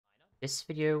This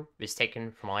video was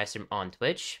taken from my stream on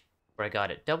Twitch, where I got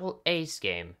a double ace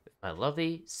game with my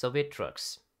lovely Soviet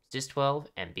trucks, SIS-12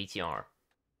 and BTR.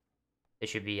 There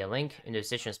should be a link in the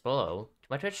description below to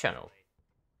my Twitch channel,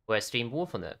 where I stream War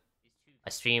Thunder.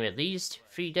 I stream at least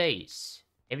 3 days,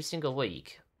 every single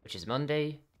week, which is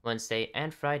Monday, Wednesday,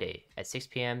 and Friday at 6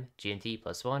 PM GMT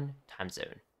 +1 time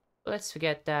zone. But let's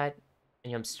forget that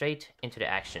and jump straight into the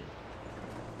action.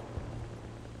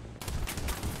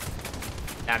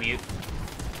 Damn you.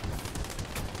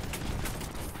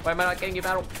 Why am I not getting your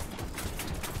battle?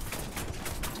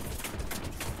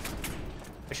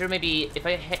 I'm sure maybe if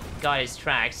I got his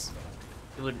tracks,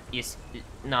 it would just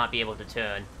not be able to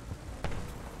turn.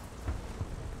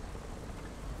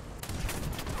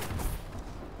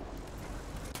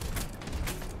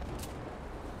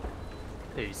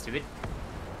 Ooh, stupid.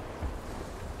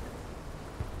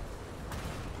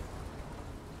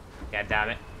 God damn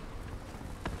it.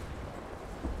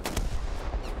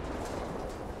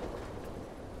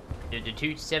 The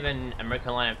 2-7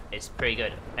 American lineup is pretty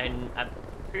good, and I'm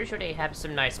pretty sure they have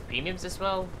some nice premiums as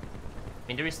well. I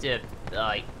mean, there is the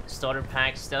like starter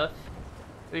pack stuff,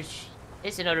 which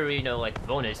is another, you know, like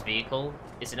bonus vehicle.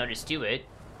 It's another Stewart.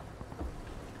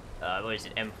 What is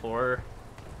it? M4,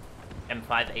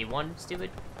 M5A1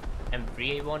 Stewart,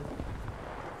 M3A1,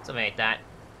 something like that.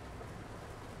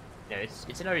 No,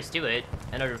 it's another Stewart,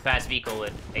 another fast vehicle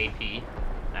with AP.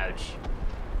 Ouch.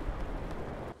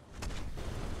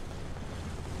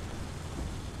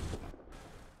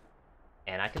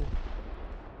 And I can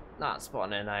not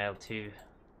spawn an IL-2.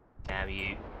 Damn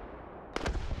you.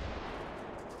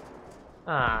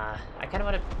 I kind of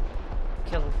want to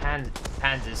kill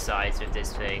Panzer's sides with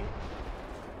this thing.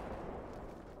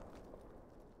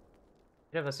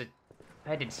 If I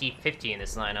had the T50 in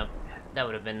this lineup, that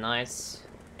would have been nice.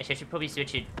 Actually, I should probably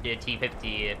switch it to the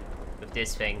T50 with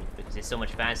this thing, because it's so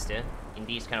much faster. In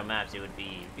these kind of maps, it would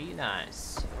be really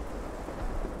nice.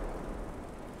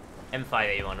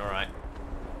 M5A1, alright.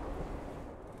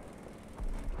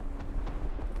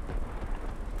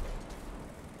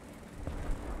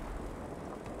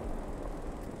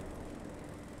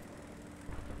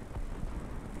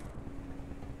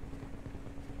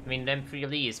 I mean, the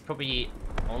M3 is probably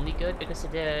only good because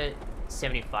of the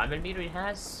 75mm it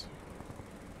has.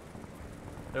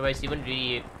 Otherwise, you wouldn't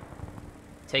really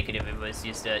take it if it was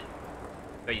just a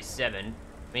 37.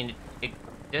 I mean, it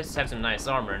does have some nice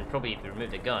armor, and probably if you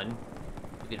remove the gun,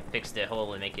 you could fix the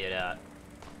hole and make it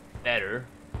better.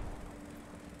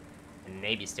 And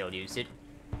maybe still use it.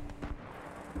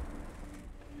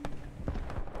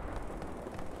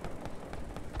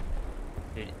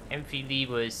 Dude, M3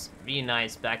 was really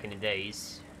nice back in the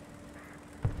days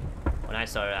when I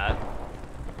saw it out.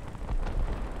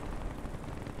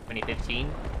 2015.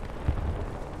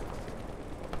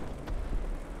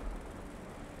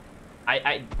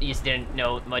 I just didn't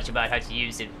know much about how to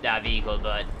use that vehicle,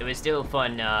 but it was still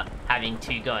fun having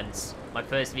two guns. My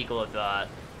first vehicle of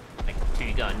like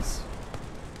 2 guns.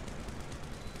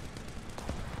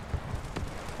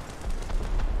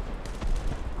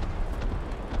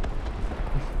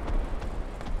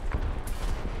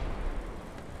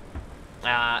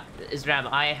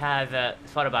 Isram, I have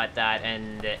thought about that,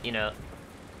 and you know,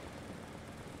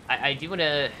 I do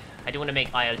wanna make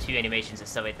IL-2 animations and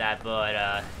stuff like that,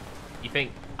 but you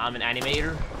think I'm an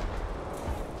animator?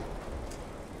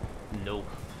 No.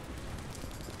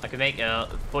 I can make a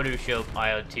Photoshop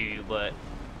IL-2, but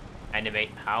animate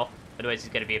how? Otherwise,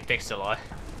 it's gonna be a pixel art.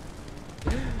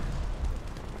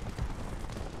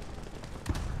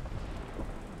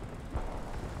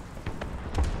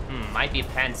 Might be a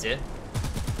Panzer.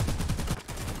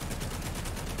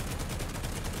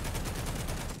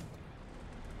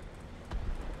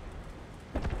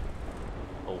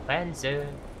 Oh, Panzer.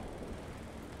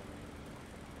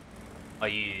 Are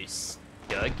you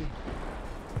Stug?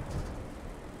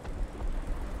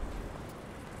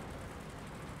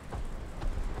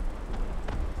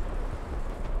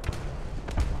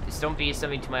 Just don't be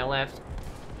something to my left,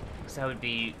 because that would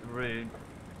be rude.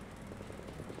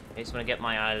 I just want to get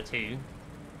my IL-2.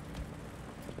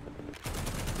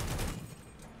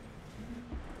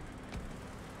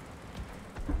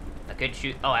 I could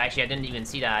shoot. Oh, actually, I didn't even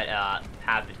see that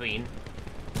path between.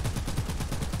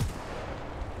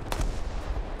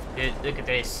 Dude, look at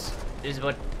this. This is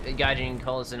what Gaijin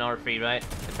calls an R3, right?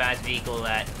 The fast vehicle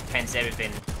that pens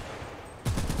everything.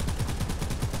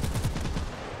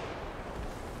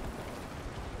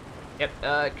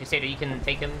 Yep, Crusader, you can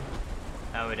take him.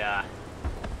 That would,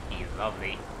 be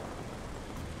lovely.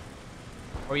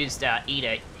 Or you just, eat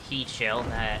a heat shell.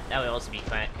 That would also be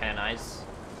kinda nice.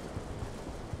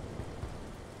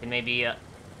 And maybe,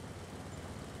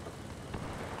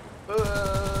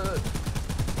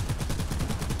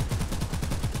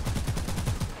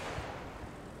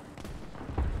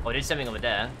 Oh, there's something over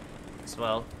there as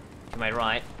well, to my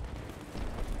right.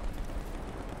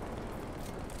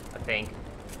 I think.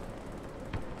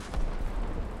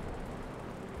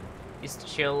 Just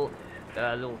chill,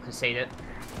 little Crusader.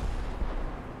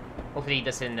 Hopefully he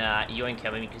doesn't yoink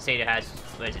him. I mean, Crusader has,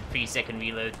 what is it, 3-second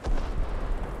reload.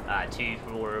 2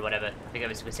 or whatever. I think it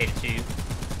was Crusader 2.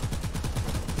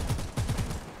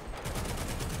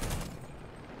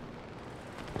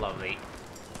 Lovely.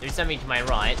 There's something to my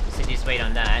right, so just wait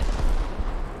on that.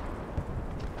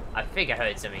 I think I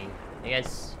heard something. I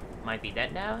guess might be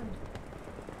that now.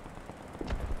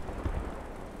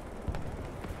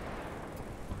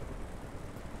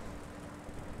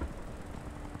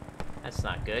 That's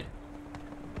not good.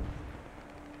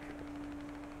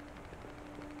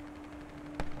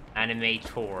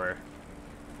 Animator.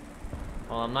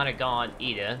 Well, I'm not a god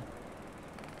either.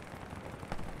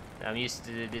 I'm used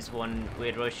to this one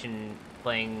weird Russian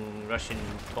playing Russian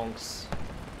punks.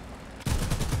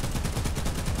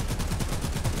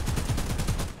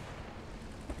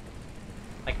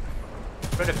 Like,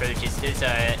 for the approaches, there's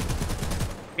a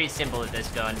pretty simple with this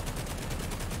gun.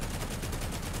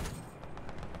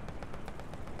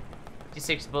 Just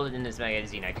 6 bullets in this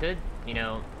magazine. I could, you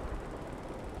know,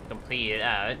 complete it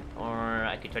out, or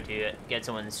I could try to get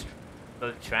someone's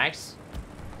both tracks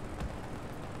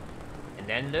and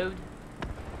then load.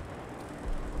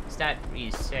 Is that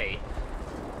really safe?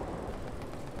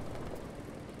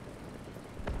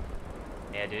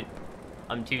 Yeah, dude.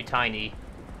 I'm too tiny.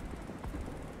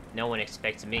 No one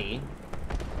expects me.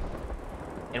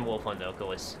 And Wolf Hunter, of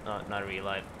course. Not real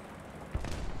life.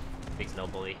 Big snow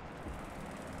bully.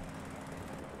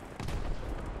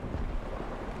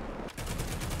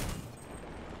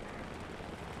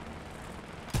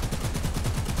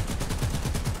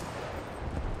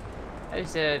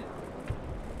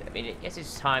 I mean, I guess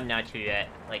it's time now to,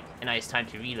 like, a nice time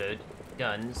to reload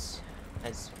guns.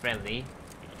 That's friendly.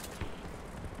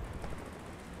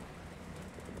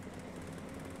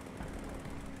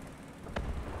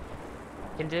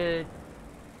 Can the...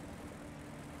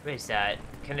 What is that?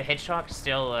 Can the Hedgehog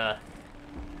still,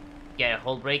 get a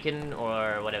hull break-in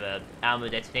or whatever, ammo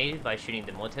detonated by shooting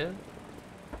the motor?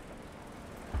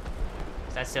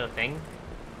 Is that still a thing?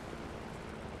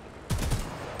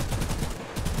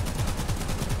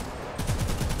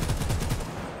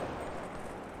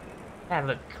 Have a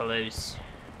look close.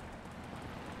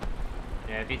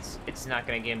 You know, if it's not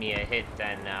gonna give me a hit,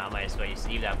 then I might as well just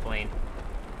leave that plane.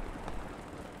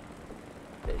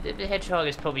 The Hedgehog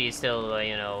is probably still,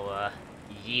 you know,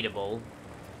 yeetable.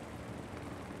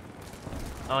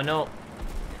 Oh no,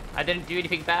 I didn't do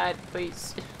anything bad,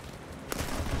 please.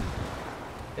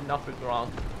 Did nothing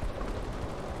wrong.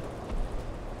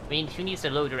 I mean, who needs a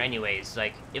loader anyways?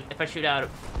 Like, if I shoot out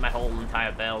my whole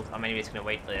entire belt, I'm anyways gonna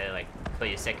wait, like,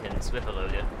 30 seconds with a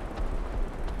loader.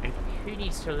 And who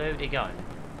needs to load a gun?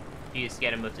 You just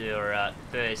get them with your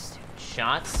first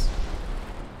shots.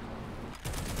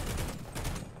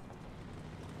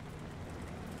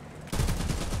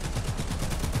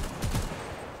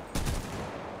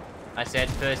 I said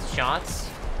first shots.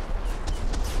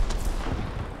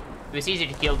 It was easy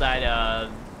to kill that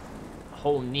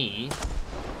whole knee,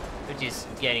 which is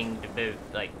getting the boat,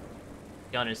 like,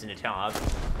 gunners in the top.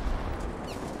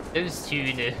 Those two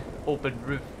in the open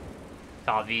roof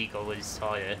top vehicle was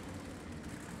harder.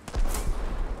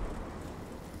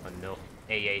 Oh no,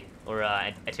 AA or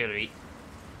artillery.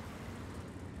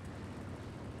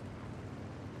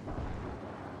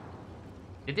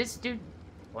 Did this dude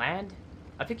land?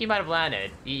 I think he might have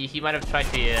landed. He might have tried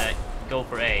to go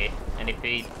for A, and if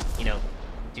he, you know,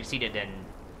 succeeded, then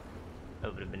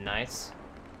that would have been nice.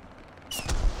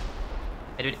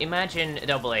 I would imagine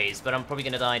double A's, but I'm probably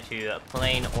gonna die to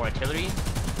plane or artillery.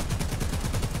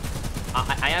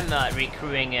 I am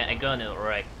recruiting a gunner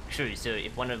or a crew, so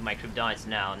if one of my crew dies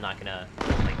now, I'm not gonna,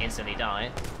 like, instantly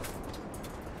die.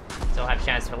 So I'll have a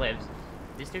chance to live.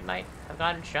 This dude might have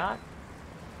gotten shot?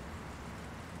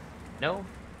 No?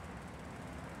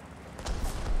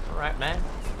 Alright, man.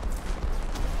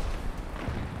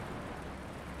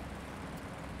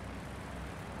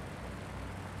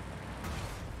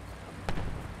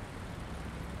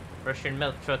 Russian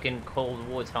milk truck in Cold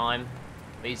War time.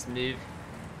 Please move.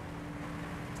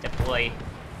 Step away.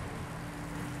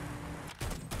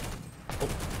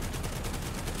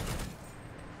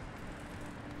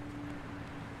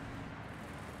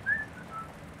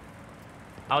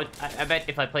 Oh. I bet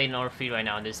if I played an R3 right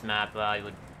now on this map, I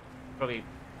would probably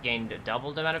gain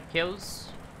double the amount of kills.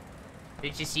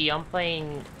 Did you see? I'm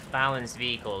playing balanced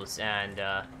vehicles, and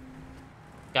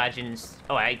Gaijin's...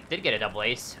 Oh, I did get a double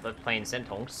ace by playing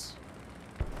Centongs.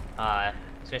 I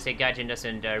was gonna say Gaijin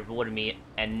doesn't reward me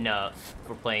enough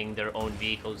for playing their own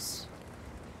vehicles.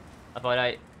 I thought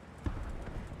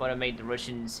I made the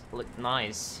Russians look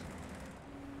nice.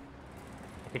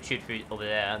 I could shoot through over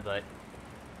there, but...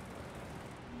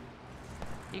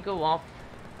 You go off.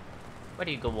 Where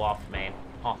do you go off, man?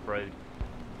 Off-road.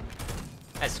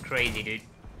 That's crazy, dude.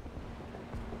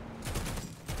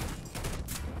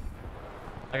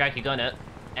 I got your gunner,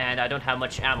 and I don't have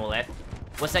much ammo left.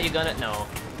 What's that, your gunner? No.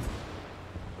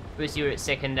 Where's your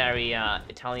secondary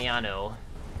Italiano?